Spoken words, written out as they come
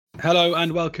Hello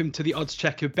and welcome to the Odds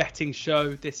Checker betting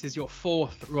show. This is your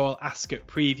fourth Royal Ascot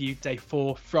preview, day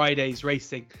 4, Friday's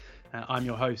racing. I'm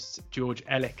your host, George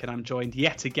Ellick, and I'm joined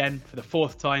yet again for the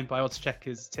fourth time by Odds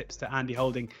Checkers tipster Andy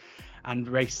Holding and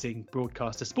racing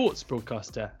broadcaster, sports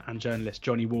broadcaster and journalist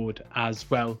Johnny Ward as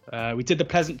well. We did the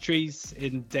pleasantries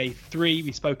in day 3.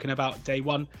 We've spoken about day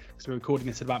 1 because we're recording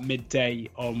this at about midday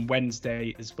on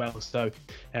Wednesday as well. So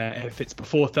if it's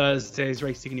before Thursday's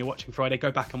racing and you're watching Friday, go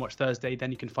back and watch Thursday.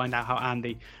 Then you can find out how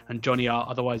Andy and Johnny are.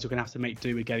 Otherwise, you're going to have to make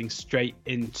do with getting straight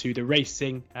into the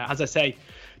racing. As I say,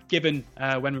 given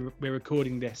when we're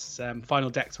recording this, final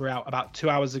decks were out about 2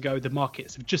 hours ago. The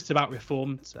markets have just about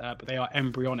reformed, but they are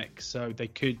embryonic, so they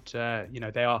could,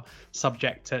 they are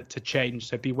subject to change.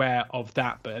 So beware of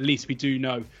that. But at least we do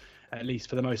know, at least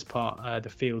for the most part, the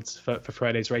fields for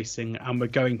Friday's racing. And we're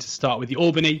going to start with the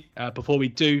Albany. Before we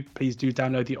do, please do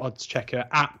download the Odds Checker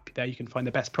app. There you can find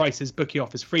the best prices, bookie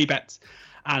offers, free bets,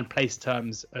 and place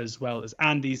terms, as well as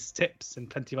Andy's tips and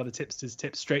plenty of other tipsters'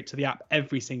 tips straight to the app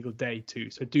every single day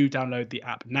too. So do download the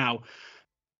app now.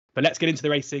 But let's get into the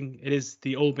racing. It is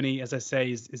the Albany, as I say,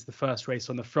 is the first race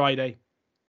on the Friday,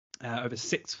 over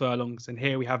 6 furlongs. And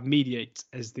here we have Mediate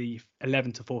as the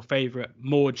 11-4 favourite,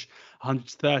 Morge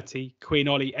 130, Queen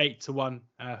Ollie 8-1,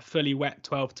 Fully Wet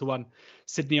 12-1,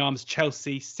 Sydney Arms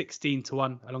Chelsea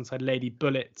 16-1, alongside Lady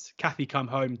Bullet, Kathy Come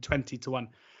Home 20-1,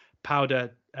 Powder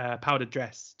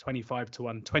Dress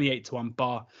 25-1, 28-1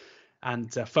 Bar,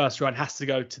 and first run has to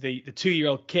go to the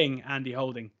 2-year-old king Andy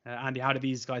Holding. Andy, how do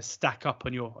these guys stack up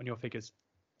on your figures?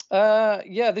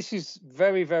 This is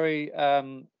very, very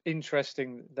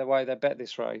interesting the way they bet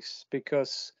this race,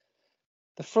 because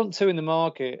the front two in the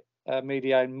market,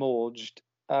 Mediate and Morged,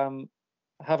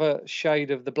 have a shade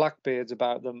of the Blackbeards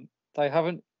about them. They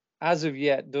haven't, as of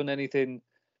yet, done anything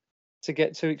to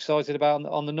get too excited about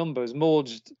on the numbers.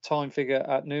 Maud's time figure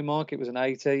at Newmarket was an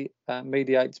 80.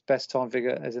 Mediate's best time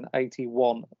figure is an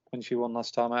 81 when she won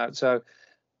last time out. So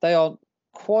they are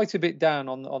quite a bit down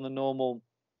on the normal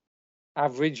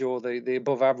average, or the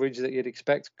above average that you'd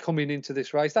expect coming into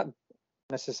this race. That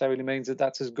necessarily means that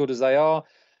that's as good as they are.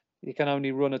 You can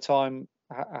only run a time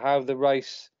how the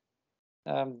race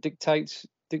dictates.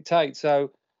 So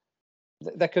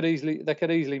they could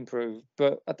easily improve,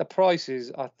 but at the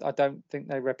prices, I don't think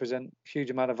they represent a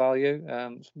huge amount of value.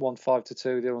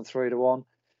 1-5-2, they're on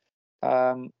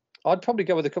 3-1. I'd probably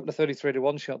go with a couple of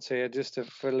 33-1 shots here, just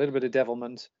for a little bit of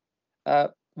devilment.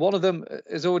 One of them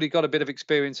has already got a bit of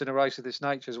experience in a race of this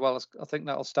nature as well. I think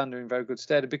that'll stand her in very good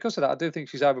stead. And because of that, I do think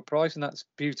she's overpriced, and that's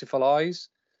Beautiful Eyes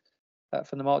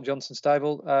from the Mark Johnson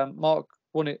stable. Mark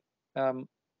won it a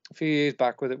few years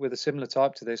back with a similar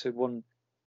type to this, who'd won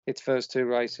its first 2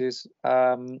 races.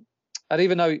 And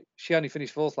even though she only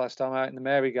finished 4th last time out in the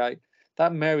Marygate,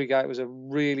 that Marygate was a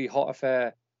really hot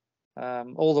affair.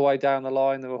 All the way down the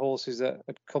line, there were horses that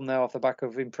had come there off the back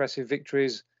of impressive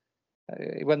victories.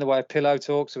 It went the way of Pillow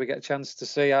Talk, so we get a chance to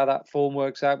see how that form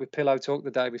works out with Pillow Talk the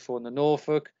day before in the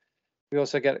Norfolk. We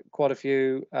also get quite a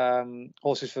few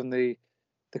horses from the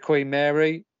Queen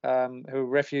Mary, who are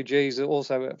refugees,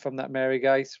 also from that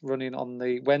Marygate, running on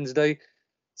the Wednesday.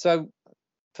 So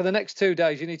for the next 2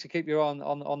 days, you need to keep your eye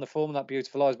on the form of that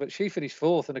Beautiful Eyes. But she finished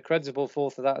 4th, and a creditable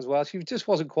 4th of that as well. She just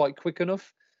wasn't quite quick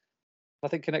enough. I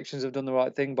think Connections have done the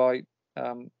right thing by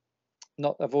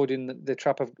not avoiding the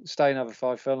trap of staying over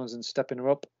 5 furlongs and stepping her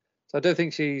up. So I do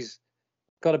think she's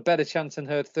got a better chance than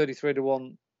her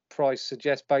 33-1 price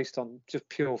suggests, based on just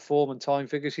pure form and time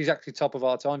figures. She's actually top of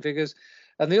our time figures.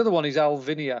 And the other one is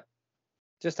Alvinia.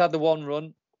 Just had the 1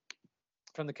 run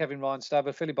from the Kevin Ryan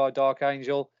stabber, fillied by Dark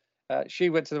Angel. She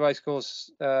went to the racecourse,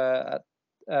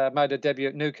 made her debut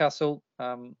at Newcastle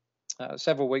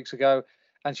several weeks ago,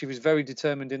 and she was very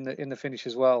determined in the finish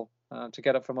as well, to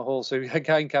get up from a horse who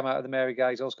again came out of the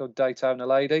Marygate, also called Daytona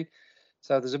Lady.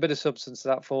 So there's a bit of substance to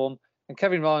that form. And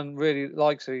Kevin Ryan really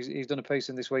likes her. He's done a piece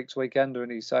in this week's Weekender,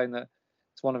 and he's saying that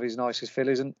it's one of his nicest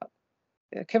fillies. And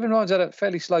Kevin Ryan's had a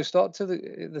fairly slow start to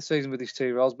the season with his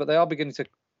 2-year-olds, but they are beginning to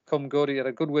come good. He had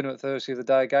a good winner at Thursday of the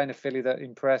day, again a filly that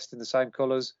impressed in the same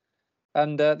colours.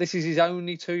 And this is his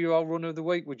only 2-year-old runner of the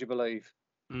week, would you believe?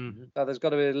 Mm-hmm. So there's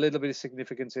got to be a little bit of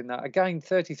significance in that. Again,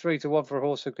 33-1 for a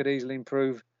horse who could easily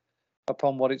improve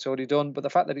upon what it's already done. But the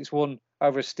fact that it's won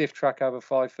over a stiff track over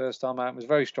 5 first time out and was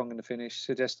very strong in the finish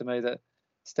suggests to me that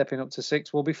stepping up to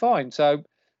 6 will be fine. So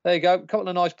there you go. A couple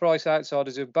of nice price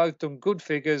outsiders who've both done good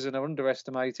figures and are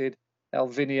underestimated.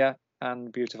 Alvinia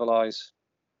and Beautiful Eyes.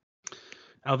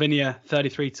 Alvinia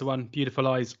 33-1, Beautiful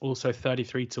Eyes also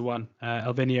 33-1.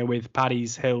 Alvinia with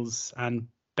Paddy's Hills and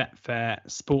Betfair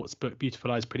Sportsbook.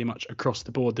 Beautiful Eyes pretty much across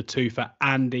the board, the 2 for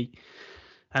Andy.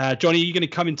 Johnny, are you going to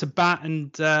come into bat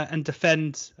and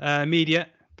defend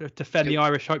defend the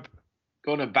Irish hope?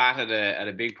 Going to bat at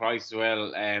a big price as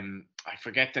well. I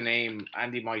forget the name.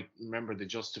 Andy might remember the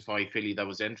Justify filly that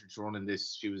was entered to run in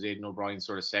this. She was Aidan O'Brien's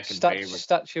sort of second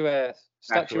favourite.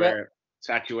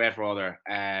 Statuette rather,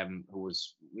 who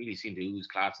was really seemed to ooze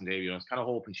class and debut. I was kind of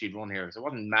hoping she'd run here because I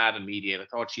wasn't mad on Mediate. I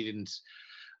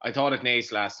thought at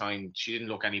Naas last time she didn't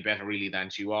look any better really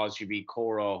than she was. She beat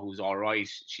Cora, who's all right.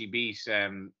 She beat a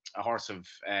horse of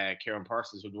Kieran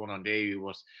Purses, who'd won on debut.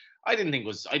 But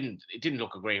it didn't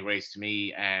look a great race to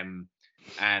me. And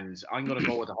I'm going to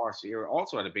go with the horse here,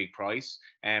 also at a big price.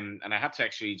 And I had to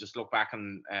actually just look back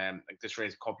on this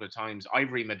race a couple of times.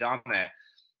 Ivory Madonna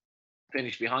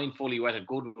finished behind Fully Wetted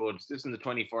Goodwood. This is on the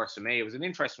 21st of May. It was an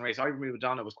interesting race. Ivory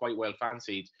Madonna was quite well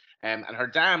fancied. And her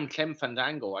dam, Clem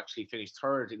Fandango, actually finished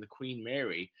third in the Queen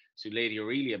Mary to Lady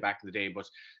Aurelia back in the day. But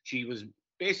she was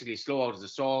basically slow out of the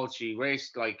stall. She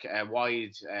raced like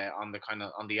wide on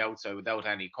the outside without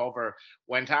any cover.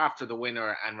 Went after the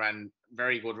winner and ran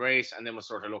very good race, and then was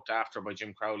sort of looked after by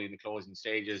Jim Crowley in the closing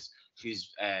stages. She's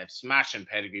smashing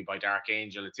pedigree by Dark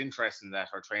Angel. It's interesting that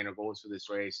her trainer goes for this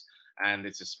race, and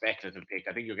it's a speculative pick.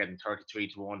 I think you're getting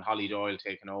 33-1. Holly Doyle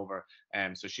taking over,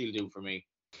 so she'll do for me.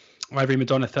 Ivory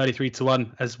Madonna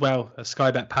 33-1 as well.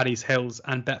 Sky Bet, Paddy's Hills,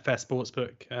 and Betfair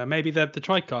Sportsbook. Maybe the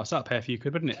tricast up here if you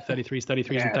could, wouldn't it? 33s,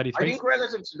 and 33s. I think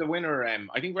relative to the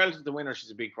winner,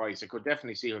 she's a big price. I could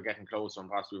definitely see her getting closer and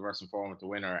possibly reversing form with the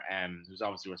winner. Who's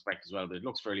obviously respect as well, but it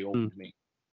looks fairly open to me.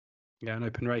 Yeah, an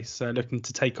open race. Looking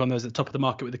to take on those at the top of the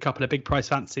market with a couple of big price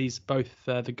fancies, both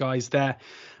the guys there.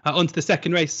 On to the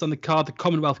second race on the card, the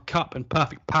Commonwealth Cup, and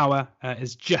Perfect Power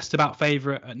is just about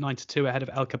favourite at 9-2 ahead of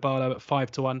El Caballo at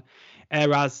 5-1.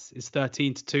 Eraz is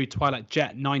 13-2, Twilight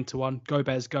Jet 9-1, Go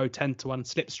Bears Go 10-1,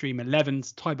 Slipstream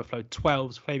 11s, Tiber Flow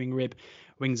 12s, Flaming Rib,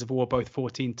 Wings of War both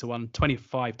 14-1,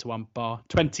 25-1 bar.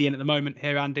 20 in at the moment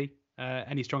here, Andy.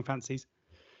 Any strong fancies?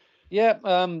 Yeah,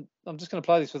 I'm just going to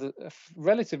play this with a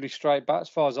relatively straight bat as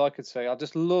far as I could see. I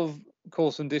just love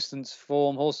course and distance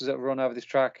form, horses that run over this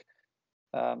track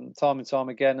time and time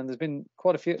again. And there's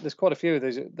quite a few of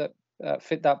these that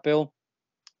fit that bill.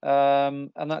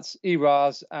 And that's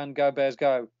Eraz and Go Bears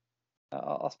Go.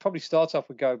 I'll probably start off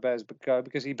with Go Bears Go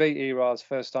because he beat Eraz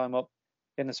first time up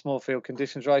in a small field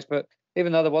conditions race. But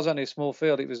even though there was only a small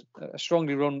field, it was a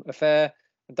strongly run affair.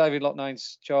 David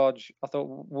Lochnane's charge, I thought,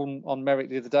 won on merit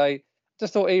the other day.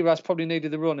 Just thought Eraz probably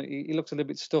needed the run. He looked a little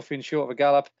bit stuffy and short of a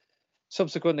gallop.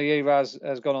 Subsequently, Eraz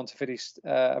has gone on to finish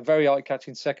a very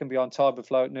eye-catching second behind Tiber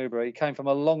Flow at Newbury. He came from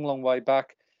a long, long way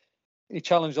back. He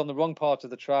challenged on the wrong part of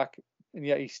the track, and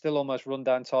yet he still almost run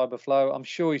down Tiber Flow. I'm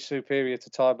sure he's superior to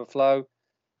Tiber Flow.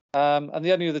 And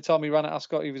the only other time he ran at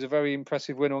Ascot, he was a very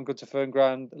impressive winner on good to firm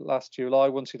ground last July,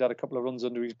 once he'd had a couple of runs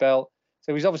under his belt.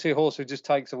 So he's obviously a horse who just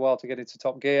takes a while to get into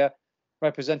top gear,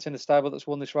 representing a stable that's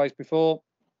won this race before.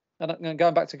 And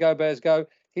going back to Go Bears Go,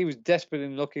 he was desperately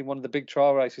looking one of the big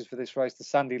trial races for this race, the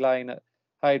Sandy Lane at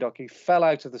Haydock. He fell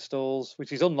out of the stalls,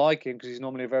 which is unlike him because he's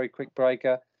normally a very quick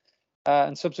breaker.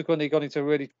 And subsequently got into a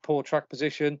really poor track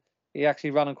position. He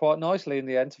actually ran on quite nicely in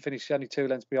the end to finish only 2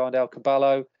 lengths behind El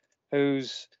Caballo,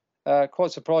 who's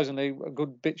quite surprisingly a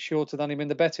good bit shorter than him in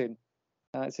the betting.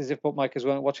 It's as if bookmakers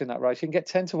weren't watching that race. You can get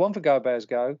 10-1 for Go Bears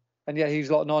Go, and yet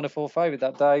he's like 9-4 favourite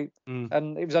that day.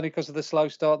 And it was only because of the slow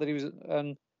start that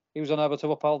he was unable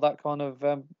to uphold that kind of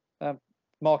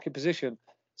market position.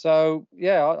 So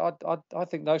yeah, I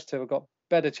think those two have got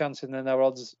better chances than their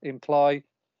odds imply,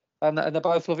 and they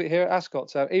both love it here at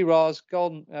Ascot. So Eraz,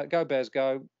 Go Bears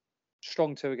Go,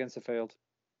 strong 2 against the field.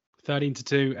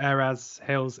 13-2, Eraz,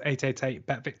 Hills, 888,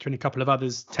 Bet Victor, and a couple of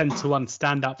others. 10-1,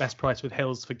 standout best price with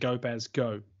Hills for Go Bears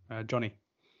Go. Johnny.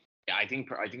 Yeah, I think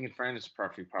in fairness to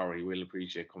Perfect Power, he will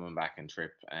appreciate coming back and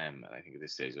trip. And I think at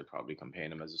this stage they'll probably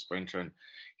campaign him as a sprinter. And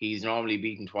he's normally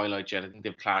beaten Twilight Jet. I think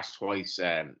they've clashed twice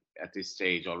at this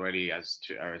stage already as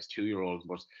 2-year-olds.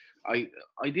 But I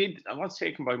was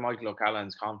taken by Michael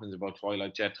O'Callaghan's confidence about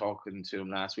Twilight Jet, talking to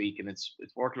him last week, and it's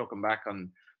worth looking back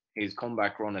on his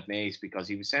comeback run at Naas because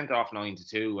he was sent off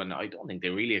 9-2, and I don't think they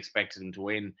really expected him to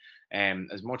win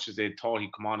as much as they thought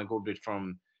he'd come on a good bit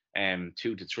from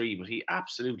 2-3, but he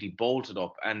absolutely bolted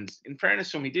up. And in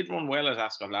fairness to him, he did run well at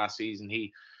Ascot last season.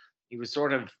 He was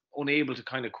sort of unable to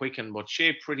kind of quicken, but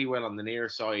shaped pretty well on the near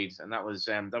side, and that was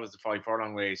the 5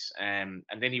 furlong race. And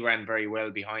then he ran very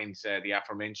well behind the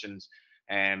aforementioned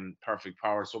Perfect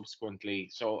Power subsequently.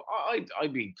 So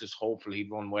I'd be just hopeful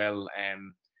he'd run well.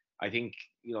 I think,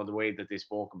 the way that they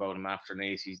spoke about him after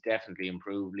Naas, he's definitely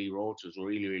improved. Lee Roach was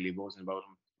really, really buzzing about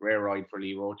him. Rare ride for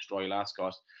Lee Roach, Royal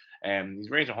Ascot. He's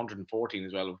rated 114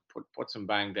 as well. Put some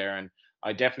bang there, and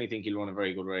I definitely think he'll run a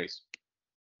very good race.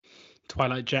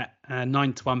 Twilight Jet,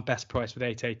 9-1 best price with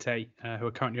 888, who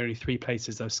are currently only 3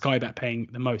 places, though Skybet paying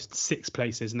the most, 6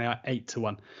 places, and they are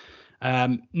 8-1.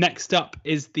 Next up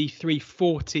is the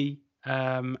 340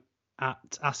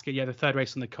 at Ascot. Yeah, the third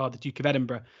race on the card, the Duke of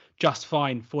Edinburgh. Just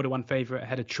Fine, 4-1 favourite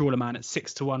ahead of Trawlerman at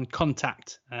 6-1.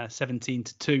 Contact,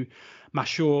 17-2.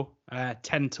 Mashore,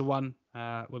 10-1.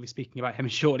 We'll be speaking about him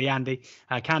shortly, Andy.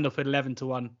 Candlefoot,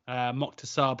 11-1.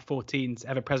 Moktasab, 14s.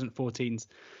 Ever Present, 14s.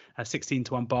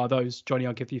 16-1 bar those. Johnny,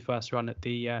 I'll give you first run at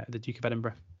the Duke of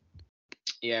Edinburgh.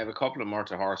 Yeah, I have a couple of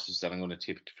Murta horses that I'm going to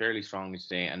tip fairly strongly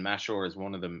today, and Mashore is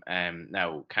one of them.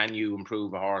 Now, can you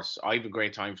improve a horse? I have a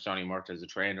great time for Johnny Murta as a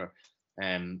trainer.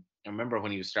 I remember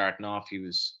when he was starting off, we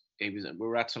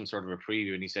were at some sort of a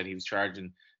preview, and he said he was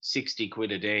charging 60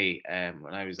 quid a day. And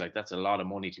I was like, that's a lot of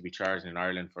money to be charging in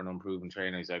Ireland for an unproven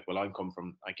trainer. He's like, well, I came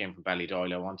from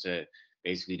Ballydoyle. I want to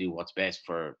basically do what's best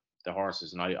for the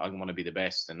horses, and I want to be the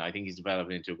best, and I think he's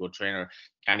developing into a good trainer.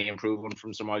 Can he improve him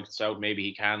from Sir Michael South? Maybe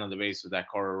he can on the basis of that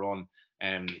Curra run.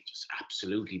 Just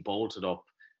absolutely bolted up.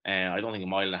 I don't think a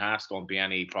mile and a half is going to be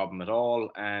any problem at all.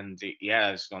 And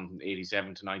it's gone from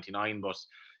 87 to 99, but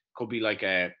could be like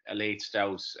a late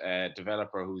Stout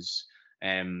developer who's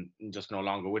just no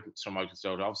longer with Sir Michael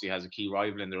Stout. Obviously has a key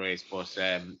rival in the race, but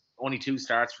only 2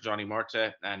 starts for Johnny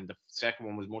Murta, and the second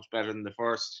one was much better than the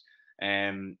first.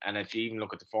 And if you even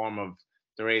look at the form of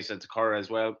the race at the Curra as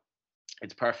well,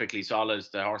 it's perfectly solid.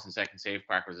 The horse in second,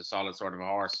 Safecracker, is a solid sort of a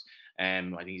horse. I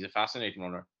think he's a fascinating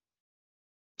runner.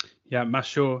 Yeah,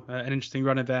 Mashore, an interesting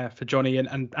runner there for Johnny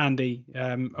and Andy.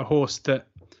 A horse that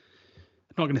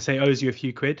I'm not going to say owes you a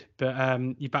few quid, but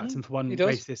you backed him for one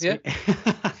race this week.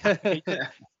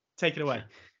 Take it away.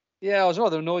 Yeah, I was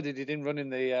rather annoyed that he didn't run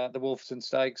in the Wolferton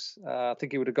Stakes. I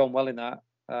think he would have gone well in that.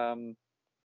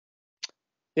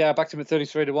 I backed him at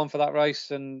 33-1 for that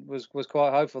race, and was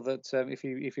quite hopeful that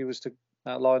if he was to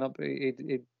line up,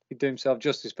 he'd do himself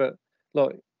justice. But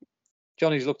look,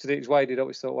 Johnny's looked at it, he's weighed it up.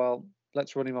 He thought, well,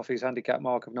 let's run him off his handicap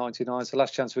mark of 99. It's the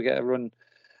last chance we get to run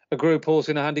a group horse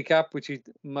in a handicap, which he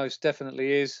most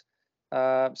definitely is.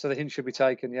 So the hint should be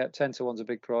taken. Yeah, 10-1's a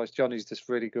big price. Johnny's just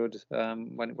really good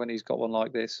when he's got one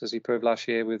like this, as he proved last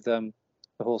year with the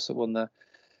horse that won the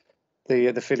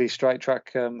Philly Straight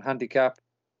Track handicap.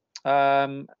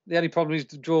 The only problem is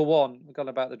the draw 1. We've gone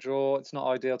about the draw. It's not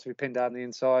ideal to be pinned down the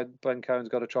inside. Ben Cohen's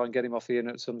got to try and get him off the in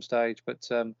at some stage, but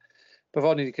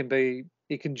provided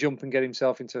he can jump and get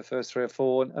himself into the first 3 or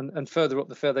 4, and further up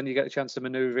the field, then you get a chance to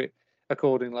manoeuvre it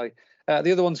accordingly.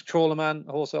 The other one's Trawlerman,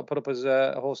 a horse I put up as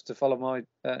a horse to follow my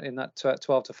in that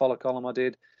 12 to follow column I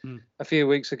did a few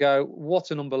weeks ago. What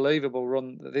an unbelievable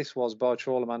run that this was by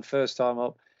Trawlerman, first time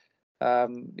up.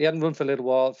 He hadn't run for a little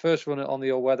while. First run on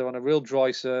the all-weather on a real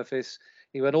dry surface.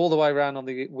 He went all the way around on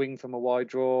the wing from a wide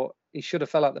draw. He should have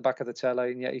fell out the back of the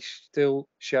telly, and yet he still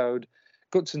showed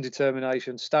guts and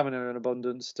determination, stamina and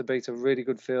abundance to beat a really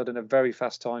good field in a very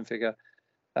fast time figure.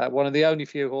 One of the only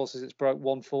few horses that's broke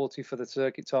 140 for the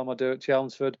circuit time I do at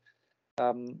Chelmsford.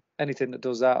 Anything that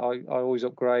does that, I always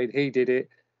upgrade. He did it.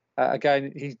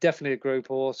 Again, he's definitely a group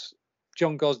horse.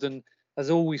 John Gosden has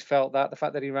always felt that. The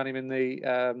fact that he ran him in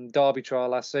the Derby trial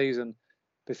last season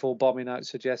before bombing out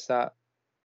suggests that.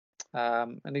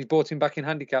 And he's brought him back in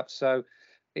handicaps, so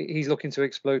he's looking to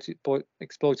exploit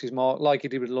his mark like he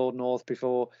did with Lord North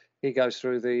before he goes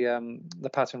through the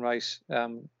pattern race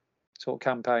sort of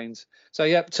campaigns. So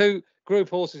yeah, 2 group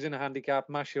horses in a handicap,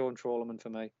 Mashore and Trawlerman for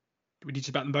me. Would you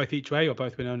just back them both each way or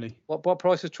both win only? What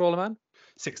price is Trawlerman?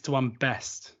 6-1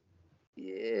 best.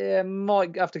 Yeah,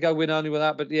 might have to go win only with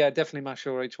that, but yeah, definitely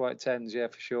Mashore each way at 10s, yeah,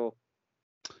 for sure.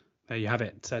 There you have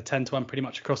it. 10-1 pretty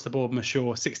much across the board.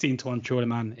 Mashore, 16-1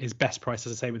 Trawlerman is best price,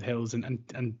 as I say, with Hills,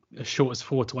 and as short as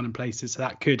 4-1 in places. So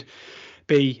that could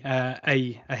be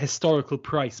a historical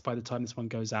price by the time this one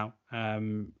goes out.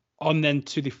 On then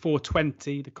to the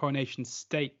 420, the Coronation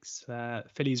Stakes,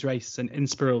 Fillies race, and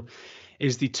Inspiral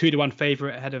is the 2-1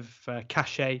 favourite ahead of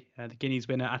Cachet, the Guineas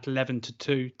winner, at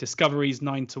 11-2. Discoveries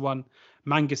 9-1,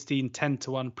 Mangostine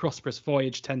 10-1, Prosperous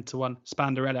Voyage 10-1,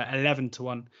 Spanderella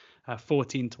 11-1,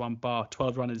 14-1 bar,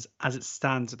 12 runners as it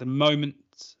stands at the moment.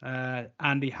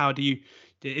 Andy,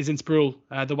 is Inspiral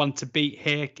the one to beat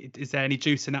here? Is there any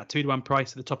juice in that 2-1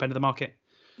 price at the top end of the market?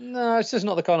 No, it's just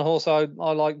not the kind of horse I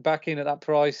like backing at that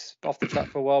price. Off the track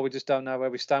for a while, we just don't know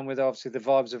where we stand with it. Obviously, the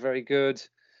vibes are very good.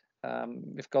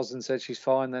 If Gosden said she's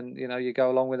fine, then you go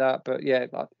along with that. But yeah,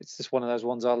 it's just one of those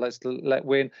ones I'll let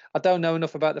win. I don't know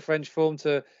enough about the French form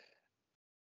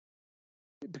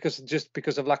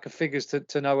because of lack of figures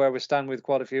to know where we stand with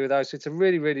quite a few of those. So it's a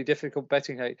really, really difficult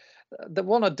betting heat. The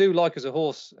one I do like as a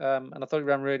horse, and I thought he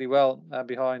ran really well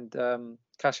behind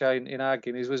Cachet in our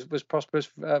Guineas, was Prosperous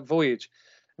Voyage.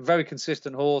 a very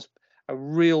consistent horse, a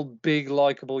real big,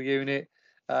 likeable unit.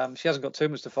 She hasn't got too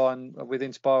much to find with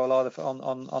Inspiral either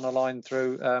on a line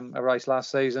through a race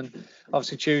last season.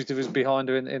 Obviously, Tuesday was behind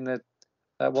her in the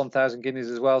 1,000 guineas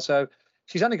as well. So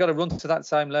she's only got to run to that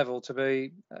same level to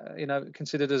be,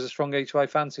 considered as a strong each-way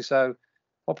fancy. So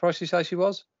what price did you say she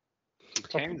was?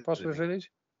 Prosperous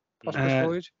Village? Prosperous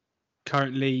Voyage?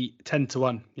 Currently 10 to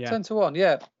 1. Yeah. 10 to 1,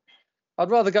 yeah. I'd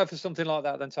rather go for something like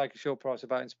that than take a short price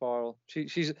about Inspiral.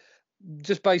 She's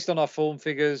just based on our form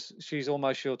figures, she's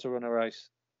almost sure to run a race.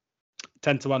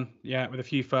 10 to 1, yeah, with a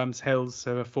few firms. Hills,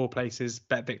 who are 4 places,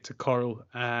 Bet Victor, Coral,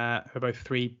 who are both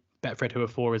 3, Betfred, who are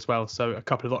 4 as well. So a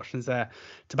couple of options there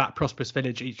to back Prosperous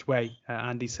Village each way.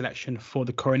 Andy's selection for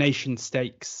the Coronation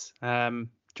Stakes.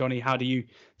 Johnny, how do you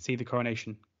see the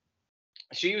Coronation?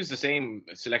 She was the same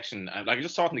selection. Like I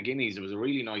just saw it in the Guineas, it was a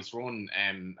really nice run.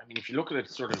 I mean, if you look at it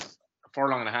sort of a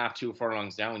furlong and a half, 2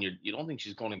 furlongs down, you don't think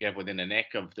she's going to get within a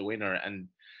neck of the winner. And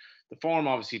the form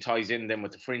obviously ties in then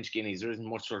with the French Guineas. There isn't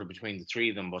much sort of between the 3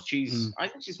 of them, but I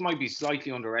think she might be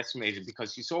slightly underestimated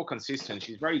because she's so consistent.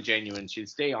 She's very genuine. She'll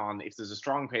stay on. If there's a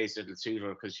strong pace, it'll suit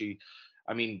her because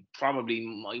probably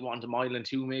might want a mile and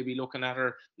 2 maybe looking at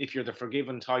her. If you're the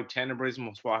Forgiven type, Tenebrism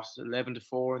was 11 to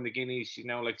 4 in the Guineas. She's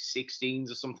now like 16s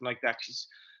or something like that. She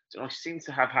seems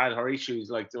to have had her issues.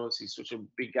 Like there's such a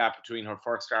big gap between her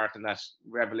first start and that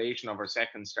revelation of her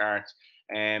second start.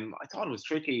 I thought it was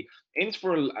tricky.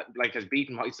 Inspiral has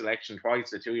beaten my selection twice,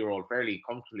 the 2-year-old, fairly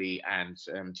comfortably, and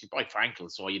she's by Frankel,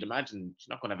 so you'd imagine she's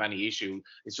not going to have any issue.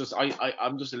 It's just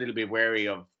I'm just a little bit wary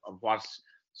of what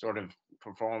sort of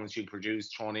performance she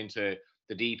produced thrown into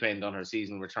the deep end on her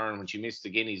season return when she missed the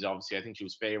Guineas. Obviously, I think she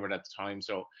was favoured at the time.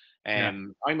 So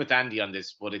I'm with Andy on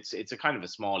this, but it's a kind of a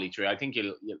small each way. I think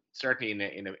you'll certainly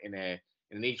in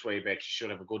an each way bet you should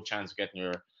have a good chance of getting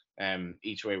your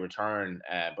each way return.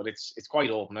 But it's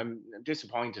quite open. I'm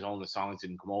disappointed all the songs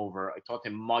didn't come over. I thought they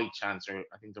might chance her.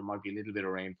 I think there might be a little bit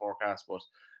of rain forecast, but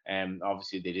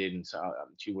obviously they didn't.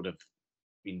 She would have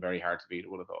been very hard to beat, I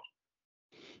would have thought.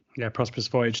 Yeah, Prosperous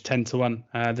Voyage, 10 to 1.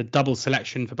 The double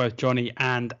selection for both Johnny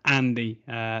and Andy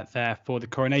there for the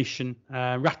Coronation.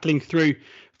 Rattling through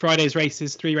Friday's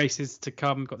races, 3 races to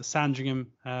come. We've got the Sandringham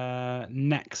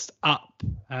next up,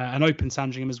 an open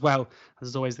Sandringham as well, as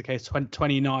is always the case,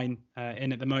 29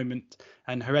 in at the moment.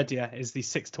 And Heredia is the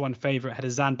 6 to 1 favourite, ahead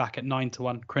of Zanback at 9 to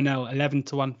 1. Crenell 11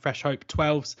 to 1, Fresh Hope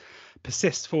 12s,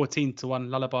 Persist 14 to 1,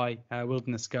 Lullaby,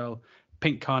 Wilderness Girl,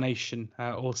 Pink Carnation,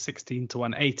 all 16 to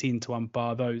 1, 18 to 1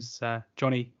 bar those.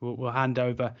 Johnny, we'll hand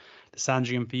over the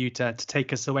Sandringham for you to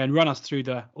take us away and run us through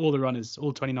all the runners,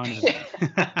 all 29 of them.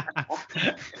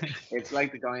 It's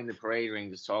like the guy in the parade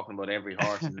ring just talking about every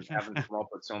horse and having to come up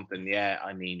with something. Yeah,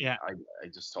 I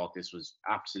just thought this was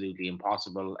absolutely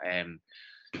impossible.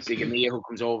 Sigamia, who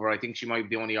comes over, I think she might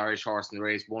be the only Irish horse in the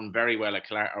race, won very well at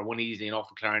won easily enough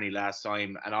at Clarny last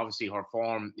time. And obviously her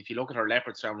form, if you look at her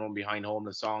Leopardstown run behind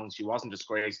Homeless Songs, she wasn't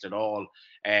disgraced at all.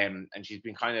 And she's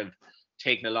been kind of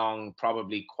taken along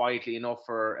probably quietly enough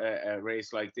for a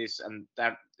race like this. And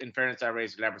that, in fairness, that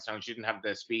race at Leopardstown, she didn't have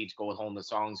the speed to go with Homeless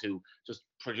Songs, who just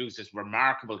produced this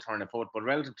remarkable turn of foot. But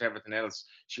relative to everything else,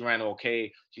 she ran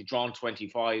okay. She's drawn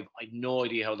 25. I have no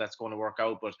idea how that's going to work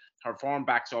out, but her form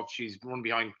backs up. She's run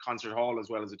behind Concert Hall as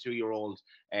well as a 2-year-old.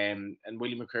 And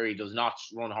William McCreary does not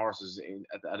run horses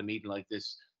at a meeting like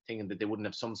this thinking that they wouldn't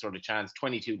have some sort of chance.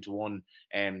 22 to 1,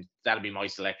 that'll be my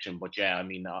selection. But yeah, I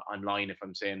mean, I'm lying if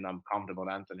I'm saying I'm confident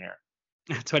about Anthony here.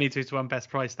 22 to 1 best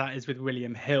price. That is with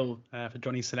William Hill for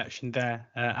Johnny's selection there.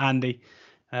 Andy,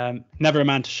 never a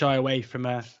man to shy away from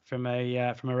a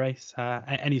race.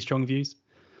 Any strong views?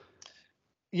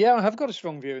 Yeah, I have got a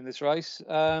strong view in this race.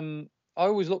 I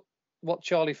always look what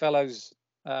Charlie Fellows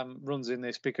runs in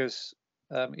this because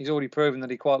he's already proven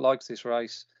that he quite likes this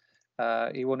race.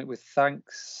 He won it with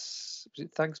Thanks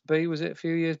B, was it a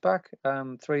few years back,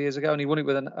 3 years ago, and he won it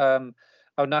with an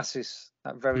Onassis,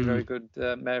 that very, very good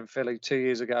mare filly 2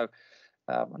 years ago.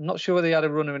 I'm not sure whether he had a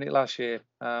runner in it last year,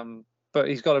 but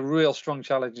he's got a real strong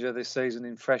challenger this season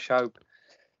in Fresh Hope,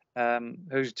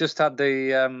 who's just had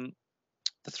the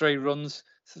 3 runs,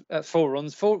 4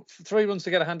 runs, 3 runs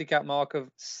to get a handicap mark of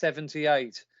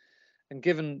 78. And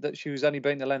given that she was only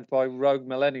beaten the length by Rogue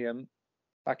Millennium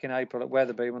back in April at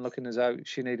Weatherby, when looking as though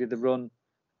she needed the run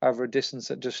over a distance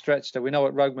that just stretched her. We know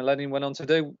what Rogue Millennium went on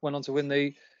to win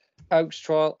the Oaks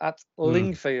trial at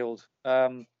Lingfield.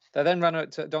 They then ran her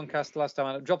at Doncaster last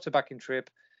time and dropped her back in trip,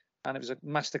 and it was a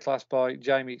masterclass by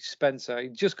Jamie Spencer. He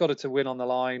just got her to win on the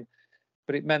line,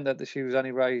 but it meant that she was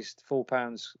only raised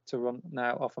 £4 to run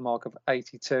now off a mark of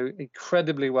 82.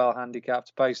 Incredibly well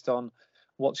handicapped based on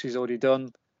what she's already done.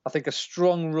 I think a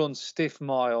strong run, stiff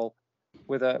mile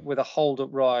with a hold-up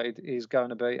ride is going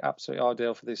to be absolutely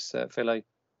ideal for this filly.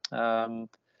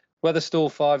 Whether stall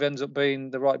 5 ends up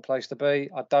being the right place to be,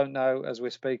 I don't know as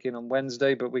we're speaking on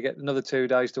Wednesday, but we get another 2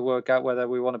 days to work out whether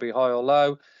we want to be high or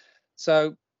low.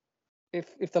 So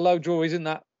if the low draw isn't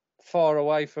that far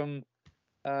away from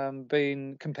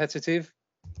being competitive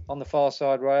on the far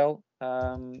side rail,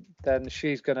 then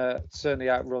she's going to certainly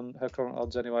outrun her current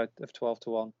odds anyway of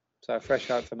 12-1. So fresh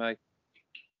hope for me.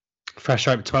 Fresh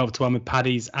hope 12-1 with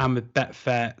Paddy's and with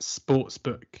Betfair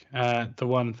Sportsbook. The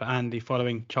one for Andy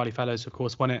following Charlie Fellows, of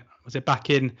course, won it. Was it back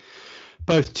in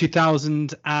both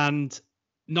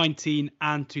 2019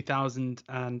 and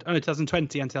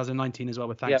 2020 and 2019 as well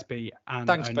with Thanks Be and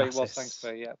Thanks Onassis. Be was Thanks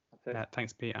Be, yeah.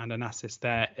 Thanks Be and Onassis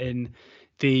there in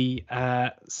the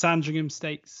Sandringham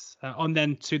Stakes. On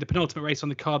then to the penultimate race on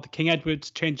the card, the King Edward.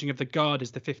 Changing of the guard is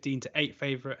the 15-8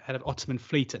 favourite ahead of Ottoman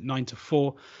Fleet at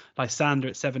 9-4, Lysander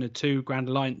at 7-2, Grand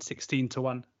Alliance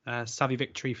 16-1, Savvy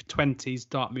Victory for 20s,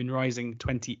 Dark Moon Rising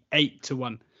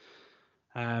 28-1.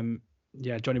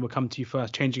 Johnny, we'll come to you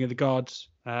first. Changing of the guard.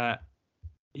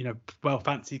 Well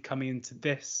fancied coming into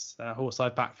this horse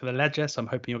I've backed for the Ledger, so I'm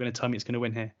hoping you're going to tell me it's going to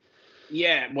win here.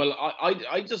 Yeah, well,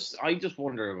 I just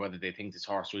wonder whether they think this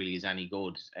horse really is any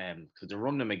good. Because they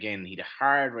run him again. He had a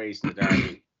hard race in the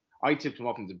Derby. I tipped him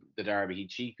up in the Derby. He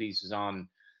cheap pieces on.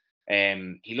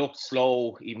 He looked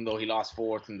slow, even though he lost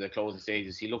 4th in the closing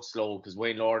stages. He looked slow because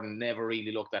Wayne Lorden never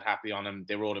really looked that happy on him.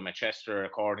 They rode him at Chester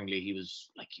accordingly. He was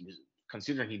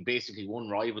considering he basically won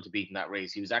rival to beat in that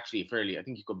race. He was actually I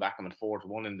think you could back him at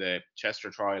 4-1 in the Chester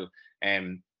trial.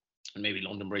 And maybe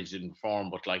London Bridge didn't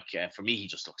perform, but for me, he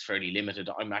just looks fairly limited.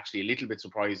 I'm actually a little bit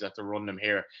surprised that they're running him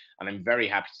here, and I'm very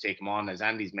happy to take him on. As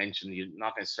Andy's mentioned, you're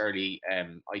not necessarily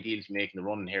ideal to making the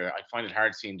run here. I find it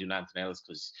hard to see him doing anything else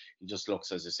because he just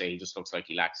looks, as I say, like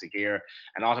he lacks a gear.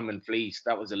 And Ottoman Fleet,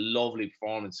 that was a lovely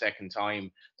performance second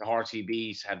time. The horse he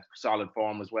beat had solid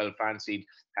form, was well fancied,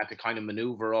 had to kind of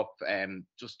maneuver up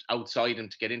just outside him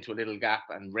to get into a little gap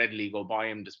and readily go by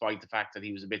him, despite the fact that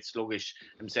he was a bit sluggish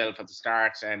himself at the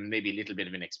start and maybe a little bit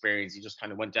of inexperience. He just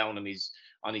kind of went down on his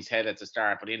head at the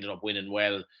start, but he ended up winning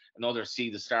well. Another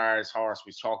See the Stars horse,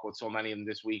 we've talked about so many of them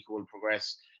this week, will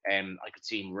progress. I could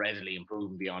see him readily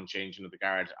improving beyond changing of the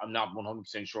guard. I'm not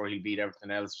 100% sure he'll beat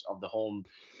everything else of the home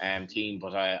team,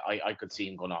 but I could see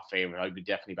him going off favourite. I'd be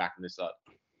definitely backing this lot.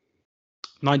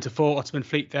 9-4 Ottoman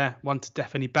Fleet there, one to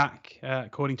definitely back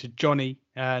according to Johnny.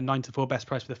 9-4 best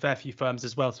price with a fair few firms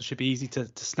as well, so it should be easy to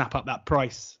snap up that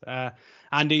price.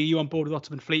 Andy, are you on board with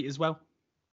Ottoman Fleet as well?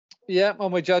 Yeah,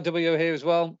 I'm with JW here as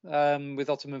well, with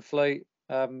Ottoman Fleet.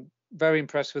 Very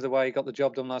impressed with the way he got the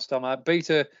job done last time. I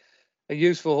beat a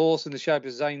useful horse in the shape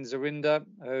of Zayn Zarinda,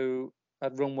 who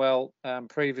had run well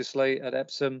previously at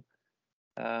Epsom.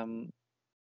 And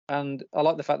I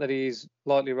like the fact that he's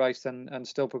lightly raced and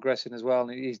still progressing as well.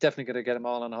 And he's definitely going to get a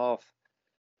 1.5 miles.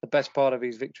 The best part of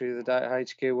his victory of the day at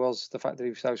HQ was the fact that he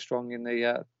was so strong in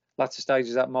the latter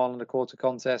stages of that 1.25 mile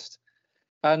contest.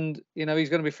 And, he's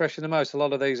going to be fresh in the most. A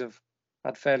lot of these have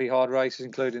had fairly hard races,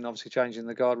 including obviously changing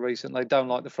the guard recently. Don't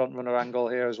like the front runner angle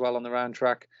here as well on the round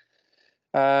track.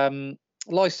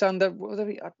 Lysander,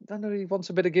 I don't know, he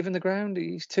wants a bit of giving the ground.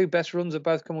 His 2 best runs have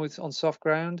both come on soft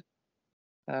ground.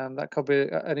 That could be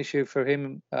an issue for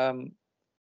him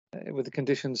with the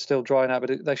conditions still drying out,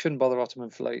 but they shouldn't bother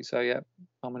Ottoman Fleet. So, yeah,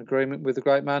 I'm in agreement with the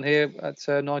great man here at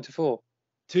 9-4.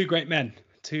 Two great men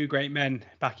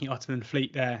backing Ottoman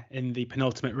Fleet there in the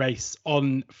penultimate race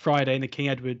on Friday in the King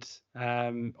Edward.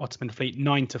 Ottoman Fleet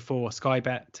 9-4, Sky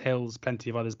Bet, Hills, plenty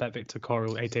of others, Bet Victor,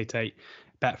 Coral, 888,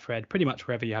 Betfred. Pretty much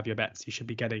wherever you have your bets, you should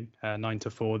be getting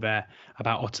 9-4 there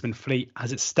about Ottoman Fleet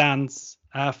as it stands.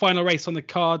 Final race on the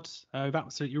card. We've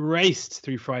absolutely raced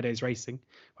through Friday's racing.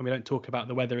 When we don't talk about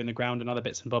the weather in the ground and other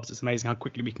bits and bobs, it's amazing how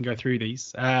quickly we can go through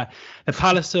these. The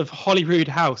Palace of Holyrood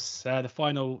House, the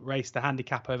final race, the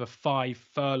handicap over 5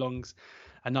 furlongs.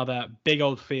 Another big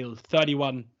old field,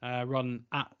 31 run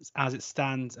as it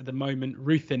stands at the moment.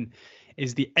 Ruthin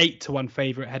is the 8-1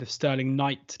 favourite ahead of Sterling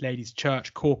Knight, Ladies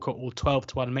Church, Corker all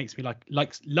 12-1. Makes me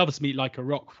loves me like a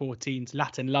rock 14s,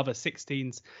 Latin Lover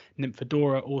 16s,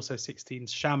 Nymphadora also 16s,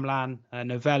 Shamlan,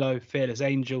 Novello, Fearless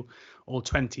Angel all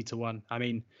 20-1. I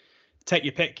mean, take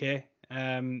your pick here.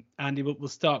 Andy, we'll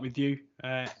start with you.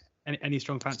 Any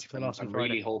strong fancy for the last one? I'm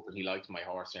really hoping he likes my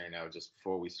horse here now, just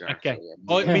before we start. Okay. So,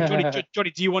 yeah. I mean,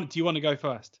 Johnny, do you want to go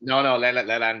first? No,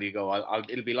 let Andy go.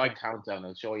 It'll be like countdown.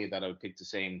 I'll show you that I'll pick the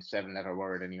same 7-letter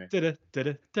word anyway. There's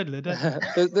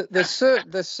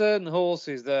certain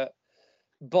horses that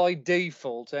by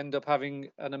default end up having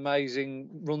an amazing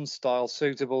run style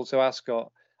suitable to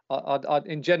Ascot.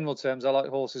 In general terms, I like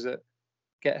horses that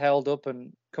get held up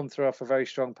and come through off a very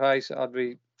strong pace. I'd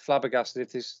be flabbergasted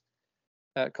if this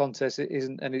contest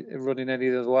isn't running any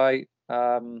other way.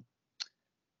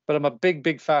 But I'm a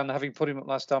big fan, having put him up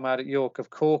last time out at York, of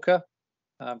Corker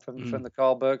from the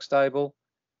Carl Burke stable.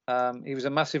 He was a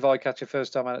massive eye catcher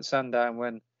first time out at Sandown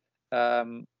when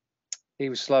he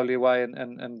was slowly away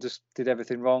and just did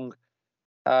everything wrong.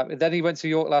 Then he went to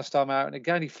York last time out, and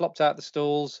again he flopped out the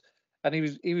stalls, and he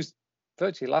was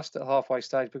virtually last at the halfway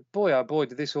stage. But boy, oh boy,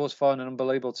 did this horse find an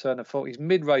unbelievable turn of foot. His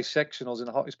mid-race sectionals in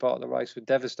the hottest part of the race were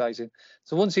devastating.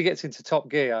 So once he gets into top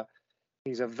gear,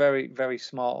 he's a very, very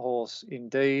smart horse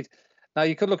indeed. Now,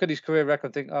 you could look at his career record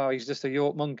and think, oh, he's just a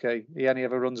York monkey. He only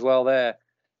ever runs well there.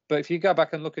 But if you go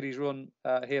back and look at his run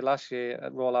here last year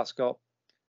at Royal Ascot,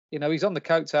 he's on the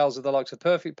coattails of the likes of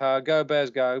Perfect Power, Go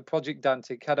Bears Go, Project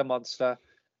Dante, Cadder Monster,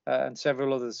 and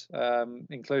several others,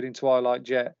 including Twilight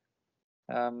Jet.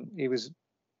 He was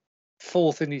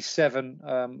fourth in his 7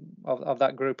 of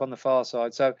that group on the far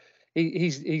side. So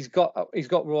he's got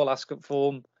Royal Ascot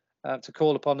form to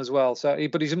call upon as well.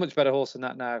 But he's a much better horse than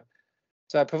that now.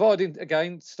 So providing,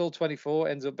 again, still 24,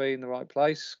 ends up being in the right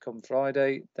place come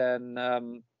Friday, then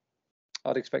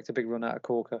I'd expect a big run out of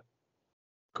Corker.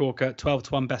 Corker,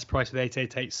 12-1 best price with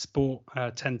 888 Sport,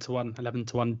 10-1,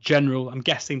 11-1 General. I'm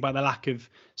guessing by the lack of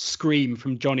scream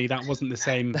from Johnny, that wasn't the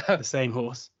same the same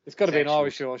horse. It's got to be an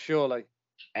Irish horse, surely.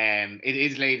 It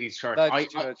is Ladies' Church.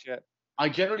 I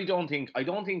generally don't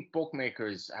think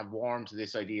bookmakers have warmed to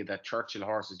this idea that Churchill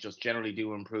horses just generally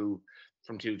do improve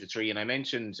from 2 to 3. And I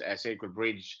mentioned Sacred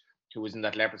Bridge, who was in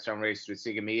that Leopardstown race with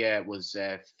Sigamia, was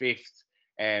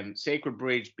 5th. Sacred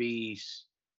Bridge beat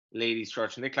Ladies'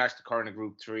 Church, and they clashed the Corona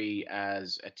Group 3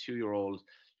 as a 2-year-old,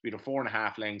 beat her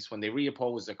 4.5 lengths. When they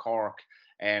reopposed at Cork,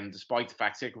 despite the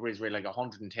fact Sacred Bridge weighed like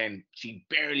 110, she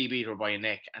barely beat her by a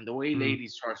neck. And the way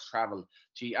Ladies' Church travelled,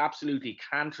 she absolutely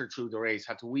cantered through the race,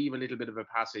 had to weave a little bit of a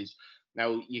passage.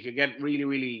 Now, you could get really,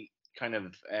 really kind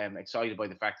of excited by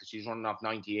the fact that she's running off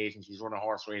 98 and she's running a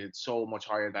horse rated so much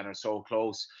higher than her, so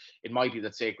close. It might be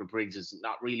that Sacred Bridge has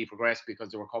not really progressed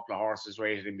because there were a couple of horses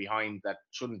rated in behind that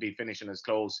shouldn't be finishing as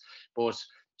close. But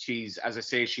she's, as I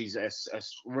say, she's a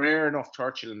rare enough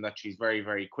Churchill in that she's very,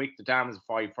 very quick. The Dam is a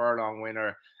 5 furlong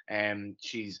winner.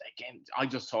 She's, again, I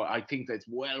think that it's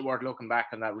well worth looking back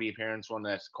on that reappearance run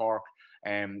at Cork,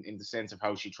 in the sense of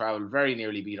how she travelled, very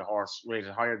nearly beat a horse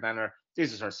rated higher than her.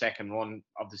 This is her second run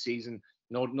of the season.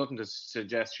 Nothing to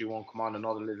suggest she won't come on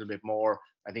another little bit more.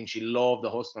 I think she loved the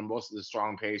hustle and bustle, the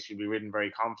strong pace. She'll be ridden very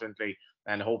confidently,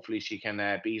 and hopefully she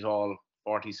can beat all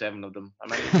 47 of them.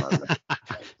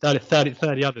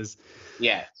 30 others.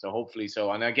 Yeah, so hopefully so.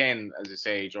 And again, as I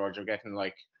say, George, you're getting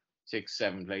like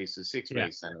 6-7 places, 6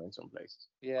 places anyway in some places.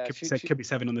 Yeah, could be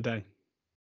 7 on the day.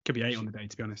 Could be 8 on the day,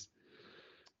 to be honest.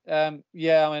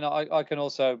 Yeah, I mean, I can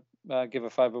also give a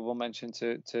favourable mention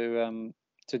to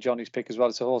Johnny's pick as well.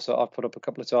 It's a horse that I've put up a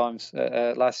couple of times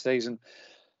last season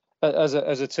as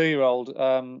a 2-year-old.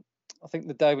 I think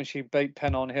the day when she beat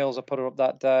Pen on Hills, I put her up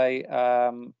that day,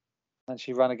 and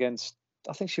she ran against.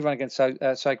 I think she ran against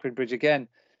Sacred Bridge again.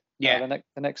 Yeah.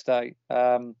 The next day.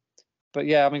 But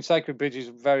yeah, I mean, Sacred Bridge is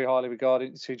very highly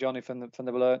regarded to Johnny from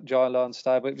the Giant Lion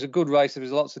stable. It was a good race. There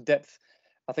was lots of depth.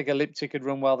 I think Elliptic had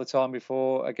run well the time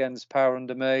before against Power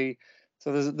Under Me.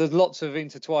 So there's lots of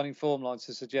intertwining form lines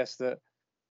to suggest that,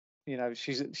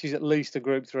 she's at least a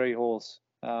Group 3 horse.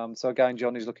 So again,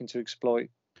 Johnny's looking to exploit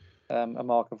a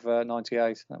mark of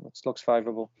 98. That looks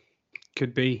favourable.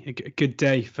 Could be a good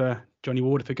day for Johnny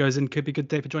Ward if it goes in. Could be a good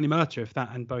day for Johnny Murcher if that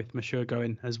and both Mashur go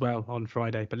in as well on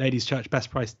Friday. But Ladies' Church best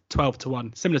price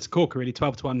 12-1, similar to Corker really,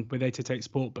 12-1 with 888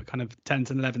 Sport, but kind of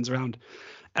 10s and 11s around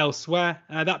elsewhere.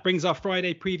 That brings our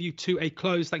Friday preview to a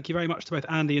close. Thank you very much to both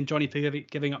Andy and Johnny for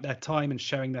giving up their time and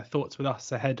sharing their thoughts with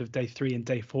us ahead of day 3 and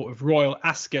day 4 of Royal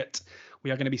Ascot. We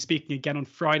are going to be speaking again on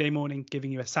Friday morning,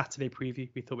 giving you a Saturday preview.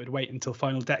 We thought we'd wait until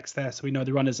final decks there so we know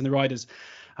the runners and the riders.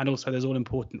 And also there's all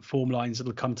important form lines that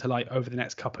will come to light over the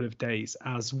next couple of days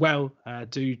as well.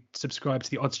 Do subscribe to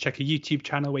the Odds Checker YouTube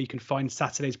channel where you can find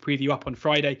Saturday's preview up on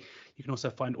Friday. You can also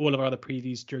find all of our other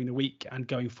previews during the week and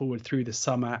going forward through the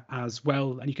summer as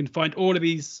well. And you can find all of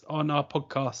these on our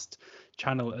podcast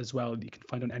channel as well. You can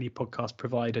find on any podcast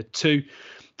provider too.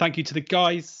 Thank you to the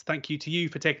guys. Thank you to you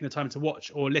for taking the time to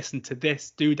watch or listen to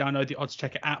this. Do download the Odds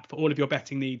Checker app for all of your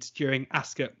betting needs during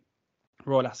Ascot.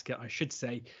 Royal Ascot, I should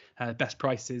say. Best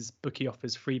prices, bookie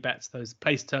offers, free bets, those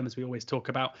place terms we always talk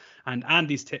about, and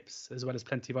Andy's tips, as well as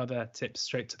plenty of other tips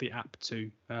straight to the app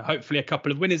too. Hopefully a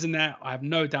couple of winners in there. I have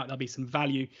no doubt there'll be some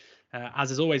value.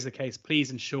 As is always the case, please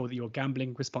ensure that you're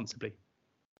gambling responsibly.